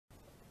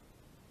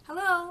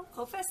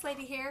Oktoberfest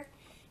lady here.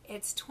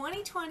 It's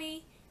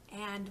 2020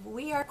 and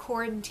we are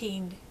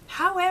quarantined.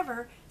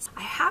 However,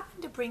 I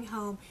happened to bring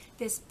home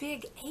this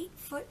big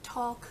 8-foot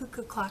tall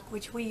cuckoo clock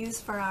which we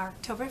use for our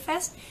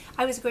Oktoberfest.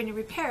 I was going to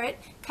repair it,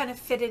 kind of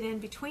fit it in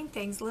between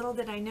things. Little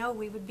did I know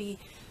we would be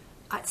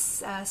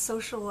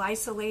social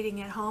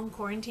isolating at home,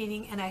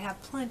 quarantining, and I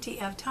have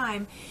plenty of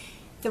time.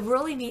 The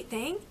really neat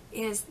thing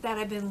is that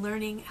I've been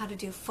learning how to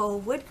do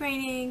faux wood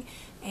graining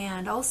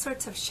and all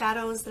sorts of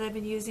shadows that I've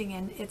been using,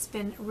 and it's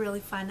been really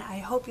fun. I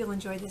hope you'll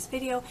enjoy this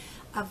video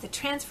of the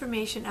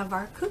transformation of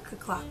our cuckoo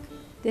clock.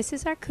 This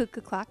is our cuckoo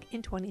clock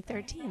in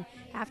 2013.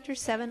 After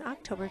 7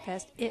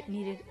 Oktoberfest, it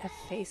needed a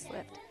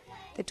facelift.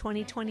 The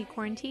 2020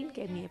 quarantine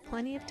gave me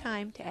plenty of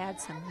time to add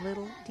some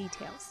little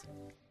details.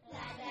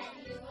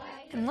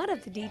 And one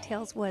of the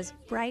details was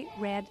bright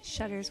red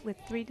shutters with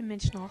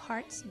 3-dimensional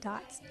hearts,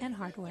 dots, and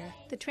hardware.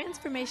 The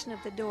transformation of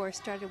the door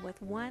started with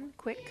one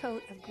quick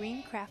coat of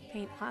green craft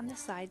paint on the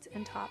sides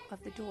and top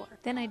of the door.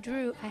 Then I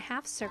drew a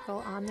half circle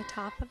on the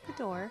top of the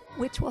door,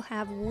 which will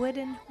have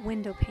wooden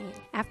window paint.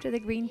 After the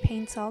green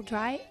paint's all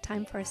dry,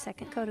 time for a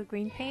second coat of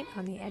green paint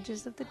on the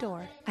edges of the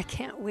door. I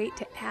can't wait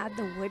to add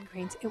the wood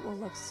grains. It will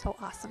look so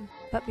awesome.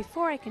 But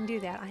before I can do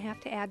that, I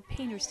have to add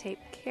painter's tape,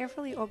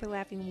 carefully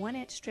overlapping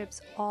 1-inch strips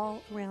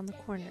all around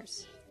the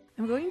corners.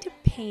 I'm going to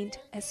paint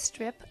a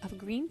strip of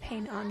green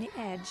paint on the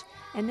edge,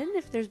 and then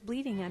if there's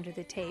bleeding under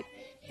the tape,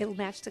 it'll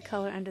match the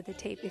color under the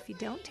tape. If you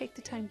don't take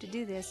the time to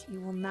do this,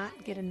 you will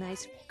not get a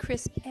nice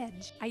crisp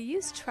edge. I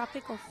used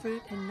tropical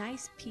fruit, a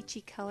nice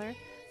peachy color,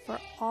 for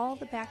all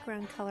the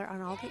background color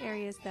on all the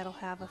areas that'll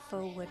have a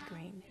faux wood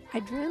grain.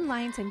 I drew in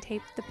lines and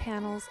taped the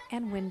panels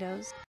and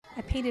windows.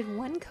 I painted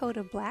one coat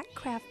of black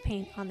craft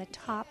paint on the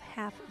top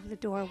half of the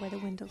door where the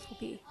windows will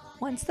be.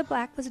 Once the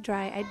black was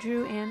dry, I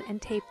drew in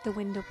and taped the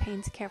window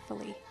panes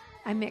carefully.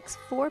 I mixed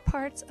 4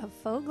 parts of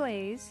faux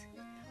glaze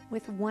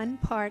with 1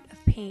 part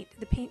of paint.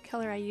 The paint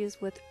color I used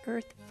was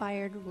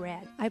earth-fired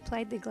red. I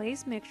applied the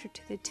glaze mixture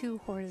to the 2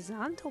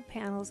 horizontal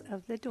panels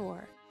of the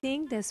door.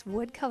 Seeing this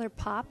wood color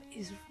pop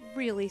is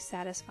really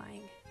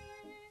satisfying.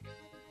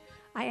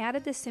 I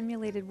added the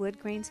simulated wood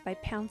grains by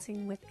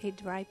pouncing with a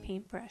dry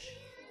paintbrush.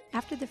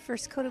 After the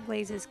first coat of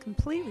glaze is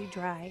completely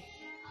dry,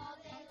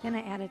 then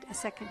I added a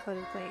second coat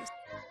of glaze.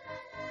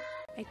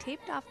 I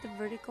taped off the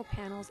vertical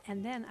panels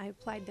and then I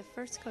applied the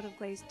first coat of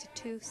glaze to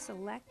 2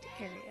 select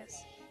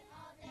areas.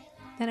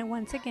 Then I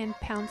once again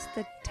pounced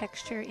the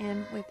texture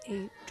in with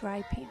a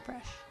dry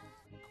paintbrush.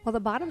 While the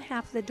bottom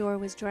half of the door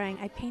was drying,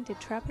 I painted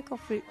tropical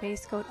fruit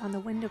base coat on the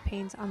window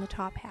panes on the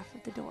top half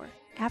of the door.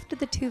 After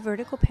the 2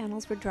 vertical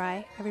panels were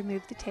dry, I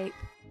removed the tape.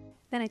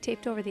 Then I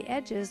taped over the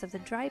edges of the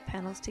dry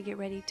panels to get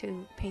ready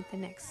to paint the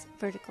next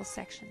vertical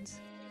sections.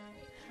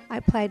 I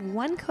applied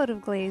 1 coat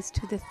of glaze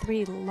to the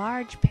 3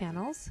 large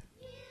panels,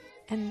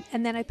 and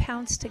then I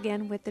pounced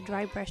again with the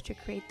dry brush to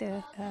create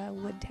the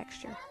wood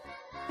texture.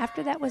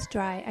 After that was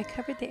dry, I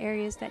covered the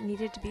areas that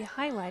needed to be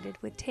highlighted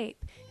with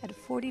tape at a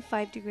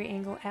 45-degree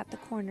angle at the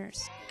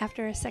corners.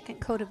 After a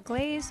second coat of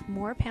glaze,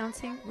 more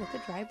pouncing with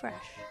a dry brush.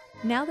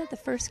 Now that the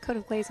first coat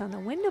of glaze on the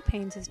window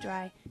panes is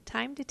dry,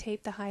 time to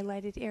tape the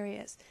highlighted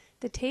areas.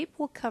 The tape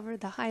will cover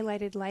the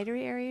highlighted lighter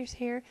areas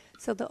here,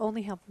 so they'll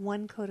only have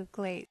 1 coat of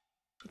glaze.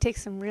 It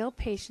takes some real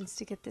patience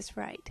to get this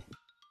right.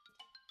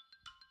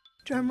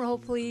 Drum roll,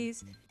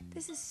 please.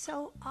 This is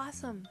so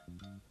awesome.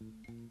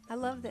 I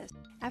love this.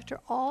 After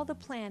all the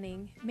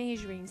planning,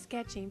 measuring,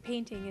 sketching,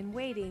 painting, and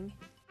waiting,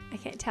 I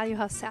can't tell you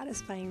how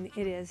satisfying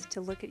it is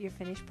to look at your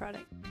finished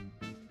product.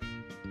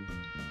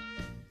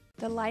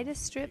 The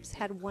lightest strips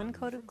had 1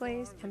 coat of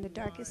glaze and the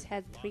darkest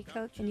had 3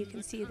 coats, and you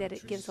can see that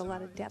it gives a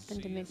lot of depth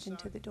and dimension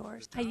to the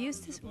doors. I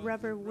used this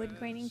rubber wood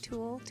graining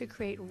tool to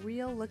create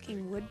real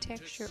looking wood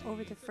texture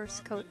over the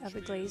first coat of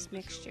the glaze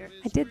mixture.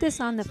 I did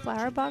this on the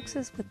flower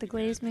boxes with the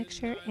glaze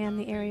mixture and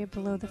the area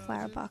below the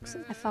flower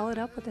boxes. I followed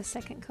up with a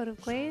second coat of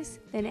glaze,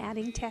 then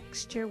adding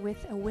texture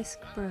with a whisk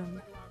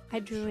broom. I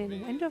drew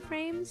in window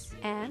frames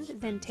and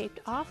then taped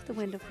off the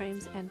window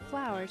frames and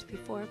flowers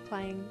before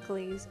applying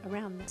glaze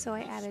around them. So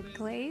I added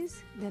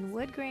glaze, then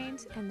wood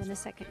grains, and then a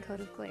second coat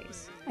of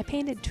glaze. I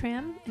painted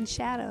trim and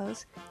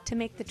shadows to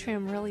make the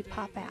trim really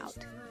pop out.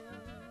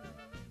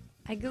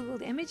 I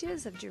googled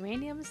images of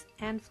geraniums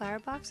and flower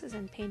boxes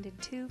and painted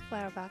 2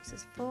 flower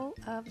boxes full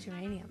of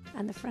geranium.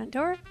 And the front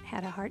door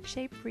had a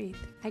heart-shaped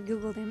wreath. I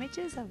googled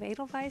images of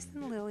edelweiss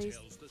and lilies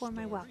for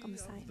my welcome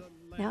sign.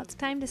 Now it's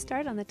time to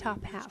start on the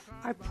top half.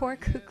 Our poor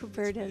cuckoo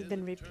bird has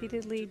been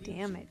repeatedly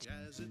damaged,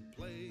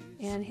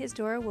 and his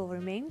door will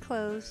remain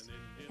closed,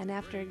 and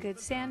after a good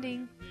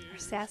sanding, our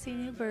sassy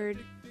new bird.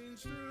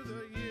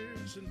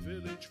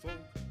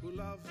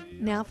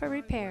 Now for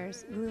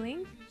repairs: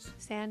 gluing,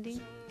 sanding,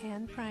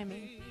 and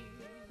priming.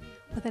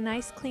 With a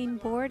nice clean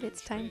board,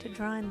 it's time to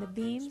draw in the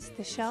beams,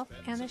 the shelf,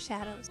 and the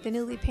shadows. The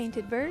newly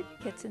painted bird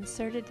gets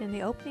inserted in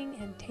the opening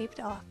and taped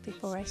off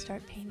before I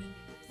start painting.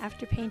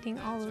 After painting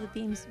all of the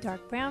beams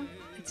dark brown,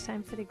 it's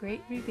time for the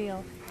great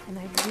reveal, and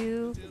I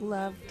do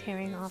love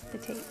tearing off the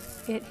tape.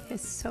 It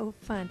is so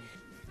fun.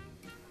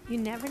 You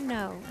never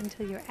know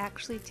until you're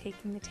actually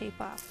taking the tape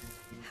off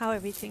how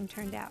everything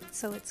turned out.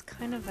 So it's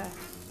kind of a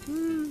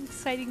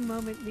exciting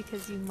moment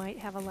because you might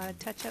have a lot of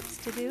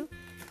touch-ups to do,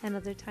 and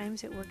other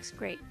times it works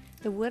great.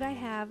 The wood I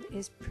have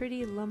is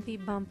pretty lumpy,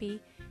 bumpy,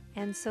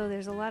 and so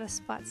there's a lot of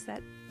spots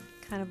that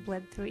kind of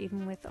bled through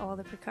even with all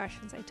the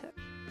precautions I took.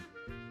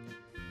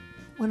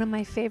 One of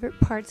my favorite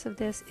parts of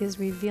this is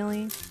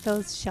revealing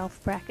those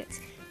shelf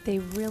brackets. They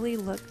really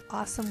look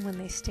awesome when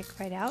they stick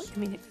right out. I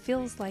mean, it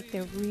feels like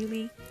they're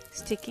really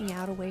sticking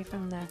out away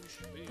from the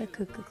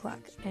Cuckoo Clock,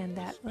 and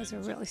that was a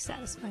really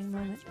satisfying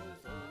moment.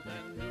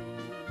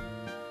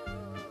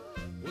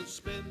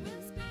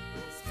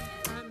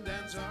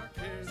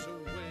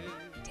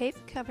 Tape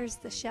covers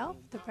the shelf,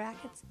 the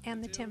brackets,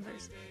 and the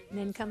timbers. And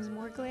then comes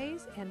more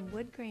glaze and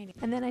wood graining.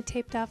 And then I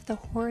taped off the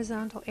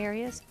horizontal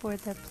areas for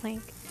the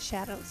plank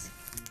shadows.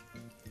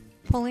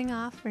 Pulling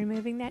off,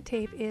 removing that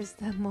tape is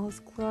the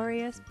most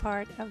glorious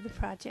part of the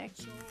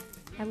project.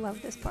 I love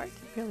this part,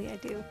 really I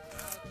do.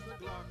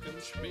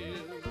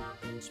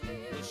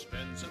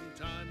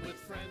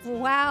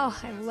 Wow,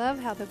 I love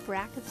how the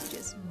brackets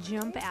just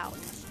jump out.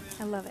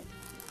 I love it.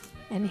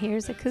 And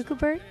here's a cuckoo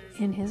bird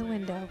in his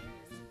window.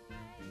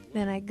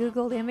 Then I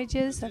googled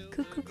images of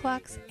cuckoo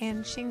clocks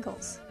and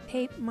shingles.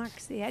 Tape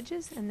marks the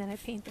edges, and then I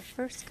paint the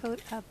first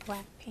coat of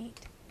black paint.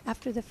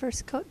 After the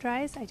first coat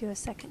dries, I do a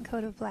second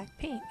coat of black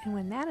paint, and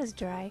when that is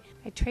dry,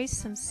 I trace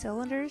some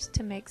cylinders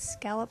to make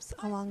scallops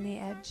along the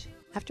edge.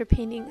 After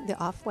painting the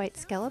off-white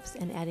scallops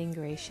and adding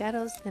gray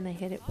shadows, then I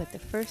hit it with the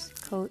first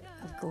coat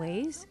of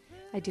glaze.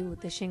 I do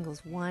the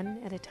shingles one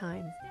at a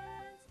time.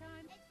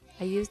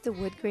 I used the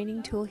wood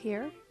graining tool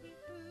here,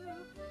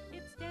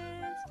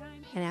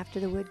 and after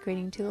the wood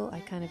graining tool,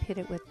 I kind of hit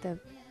it with the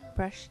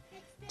brush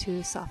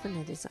to soften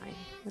the design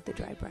with the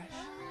dry brush.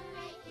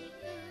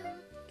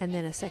 And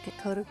then a second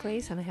coat of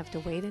glaze, and I have to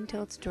wait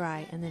until it's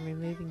dry, and then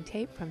removing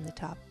tape from the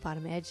top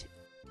bottom edge.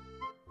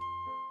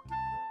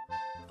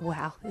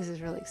 Wow, this is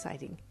really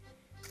exciting.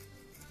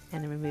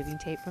 And then removing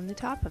tape from the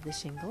top of the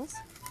shingles,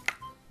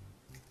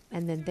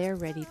 and then they're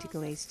ready to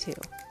glaze too.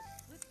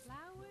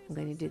 I'm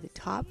going to do the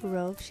top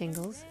row of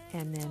shingles,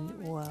 and then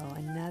whoa,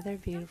 another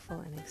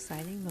beautiful and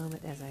exciting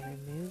moment as I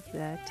remove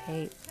the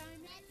tape.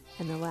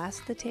 And the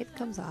last of the tape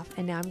comes off,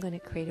 and now I'm going to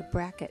create a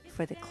bracket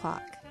for the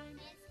clock.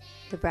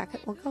 The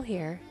bracket will go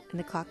here, and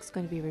the clock's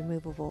going to be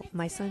removable.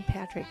 My son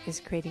Patrick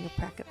is creating a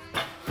bracket.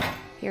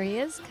 Here he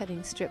is,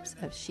 cutting strips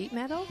of sheet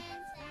metal,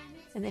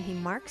 and then he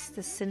marks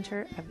the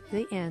center of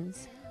the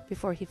ends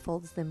before he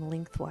folds them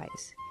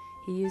lengthwise.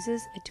 He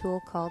uses a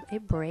tool called a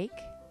brake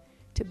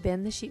to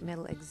bend the sheet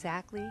metal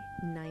exactly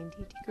 90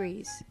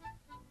 degrees.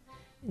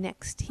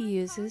 Next, he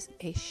uses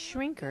a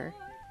shrinker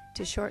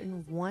to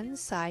shorten one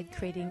side,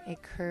 creating a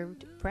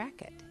curved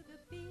bracket.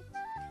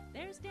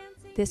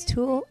 This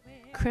tool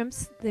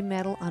crimps the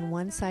metal on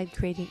one side,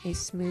 creating a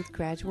smooth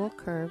gradual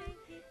curve,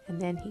 and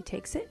then he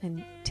takes it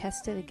and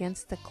tests it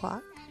against the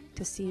clock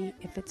to see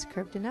if it's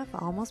curved enough.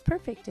 Almost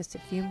perfect, just a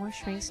few more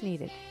shrinks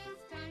needed.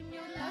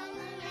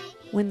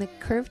 When the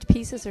curved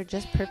pieces are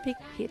just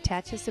perfect, he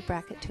attaches the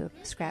bracket to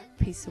a scrap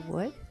piece of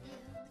wood.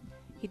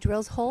 He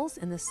drills holes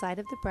in the side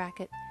of the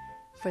bracket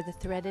for the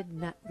threaded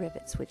nut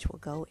rivets, which will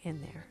go in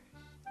there.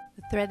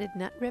 The threaded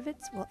nut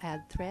rivets will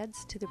add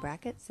threads to the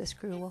brackets. The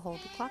screw will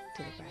hold the clock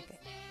to the bracket.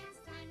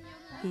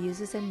 He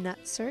uses a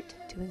nutsert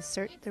to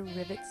insert the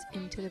rivets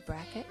into the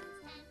bracket,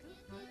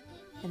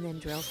 and then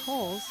drills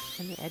holes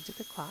in the edge of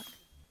the clock,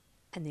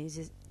 and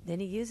then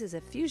he uses a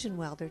fusion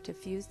welder to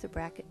fuse the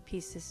bracket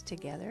pieces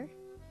together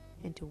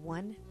into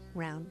one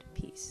round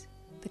piece.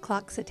 The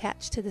clock's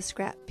attached to the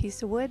scrap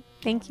piece of wood.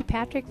 Thank you,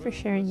 Patrick, for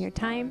sharing your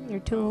time, your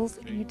tools,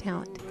 and your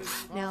talent.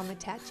 Now I'm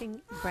attaching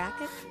the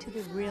bracket to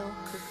the real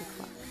cuckoo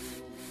clock.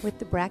 With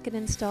the bracket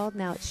installed,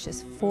 now it's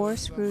just 4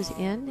 screws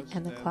in,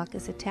 and the clock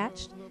is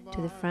attached to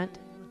the front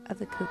of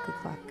the cuckoo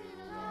clock.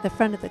 The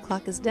front of the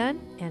clock is done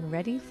and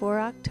ready for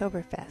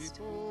Oktoberfest.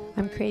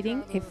 I'm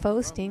creating a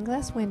faux stained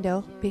glass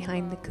window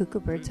behind the cuckoo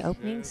bird's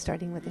opening,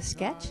 starting with a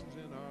sketch,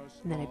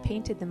 and then I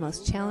painted the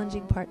most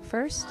challenging part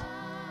first,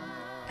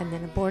 and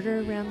then a border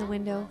around the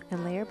window,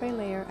 and layer by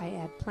layer I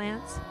add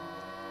plants,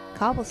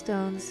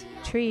 cobblestones,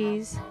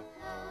 trees,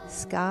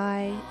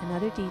 sky, and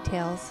other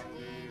details,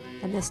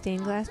 and the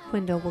stained glass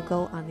window will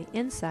go on the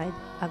inside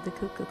of the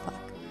cuckoo clock.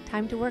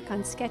 Time to work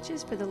on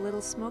sketches for the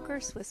little smoker,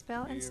 Swiss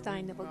bell, and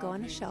stein that will go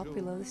on a shelf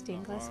below the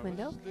stained glass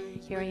window.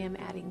 Here I am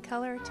adding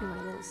color to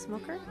my little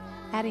smoker,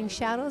 adding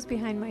shadows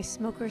behind my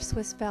smoker,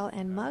 Swiss bell,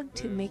 and mug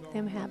to make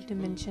them have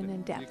dimension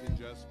and depth.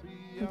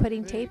 I'm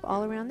putting tape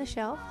all around the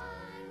shelf,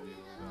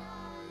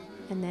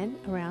 and then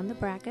around the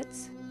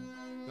brackets.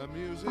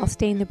 I'll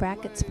stain the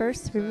brackets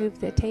first, remove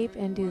the tape,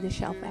 and do the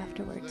shelf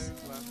afterwards.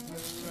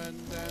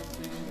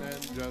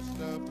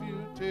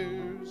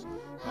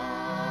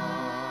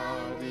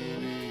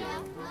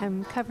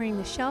 I'm covering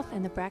the shelf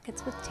and the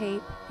brackets with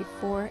tape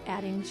before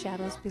adding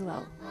shadows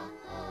below.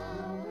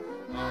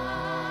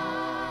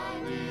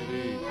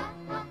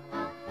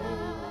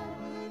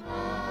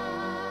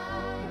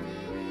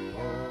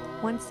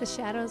 Once the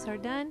shadows are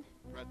done,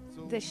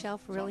 the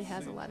shelf really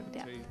has a lot of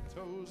depth.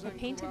 I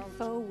painted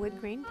faux wood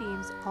grain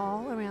beams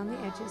all around the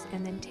edges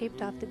and then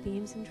taped off the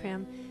beams and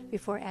trim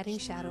before adding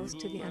shadows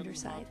to the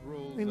underside.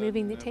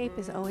 Removing the tape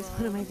is always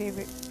one of my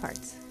favorite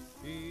parts.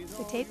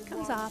 The tape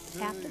comes off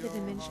after the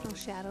dimensional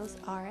shadows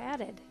are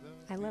added.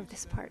 I love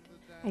this part.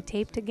 I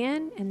taped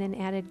again and then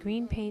added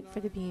green paint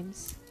for the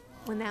beams.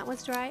 When that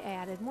was dry, I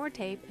added more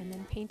tape and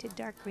then painted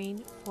dark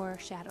green for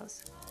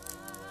shadows.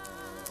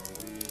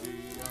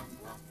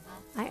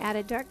 I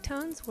added dark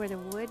tones where the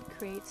wood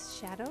creates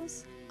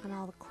shadows on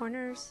all the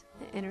corners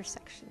and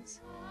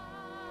intersections.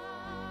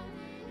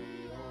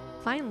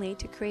 Finally,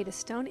 to create a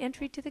stone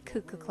entry to the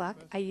Cuckoo Clock,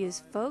 I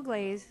used faux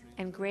glaze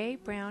and gray,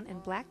 brown,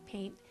 and black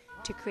paint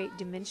to create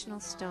dimensional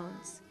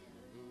stones.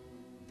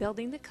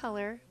 Building the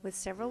color with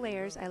several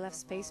layers, I left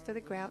space for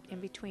the grout in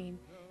between,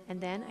 and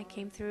then I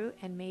came through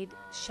and made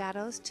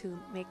shadows to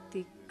make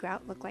the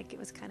grout look like it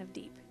was kind of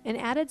deep. And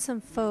added some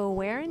faux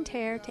wear and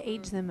tear to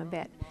age them a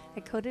bit. I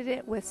coated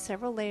it with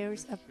several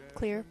layers of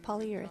clear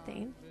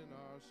polyurethane.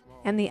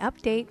 And the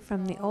update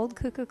from the old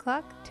Cuckoo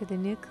Clock to the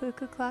new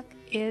Cuckoo Clock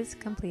is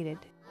completed.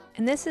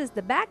 And this is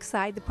the back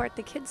side, the part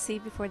the kids see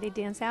before they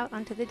dance out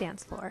onto the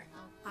dance floor.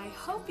 I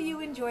hope you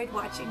enjoyed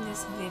watching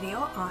this video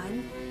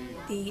on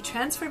the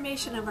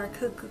transformation of our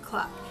Cuckoo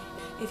Clock.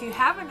 If you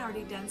haven't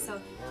already done so,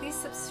 please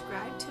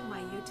subscribe to my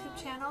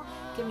YouTube channel.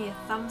 Give me a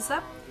thumbs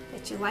up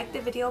that you liked the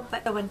video.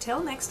 But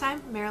until next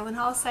time, Marilyn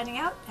Hall signing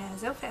out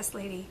as Oktoberfest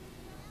Lady.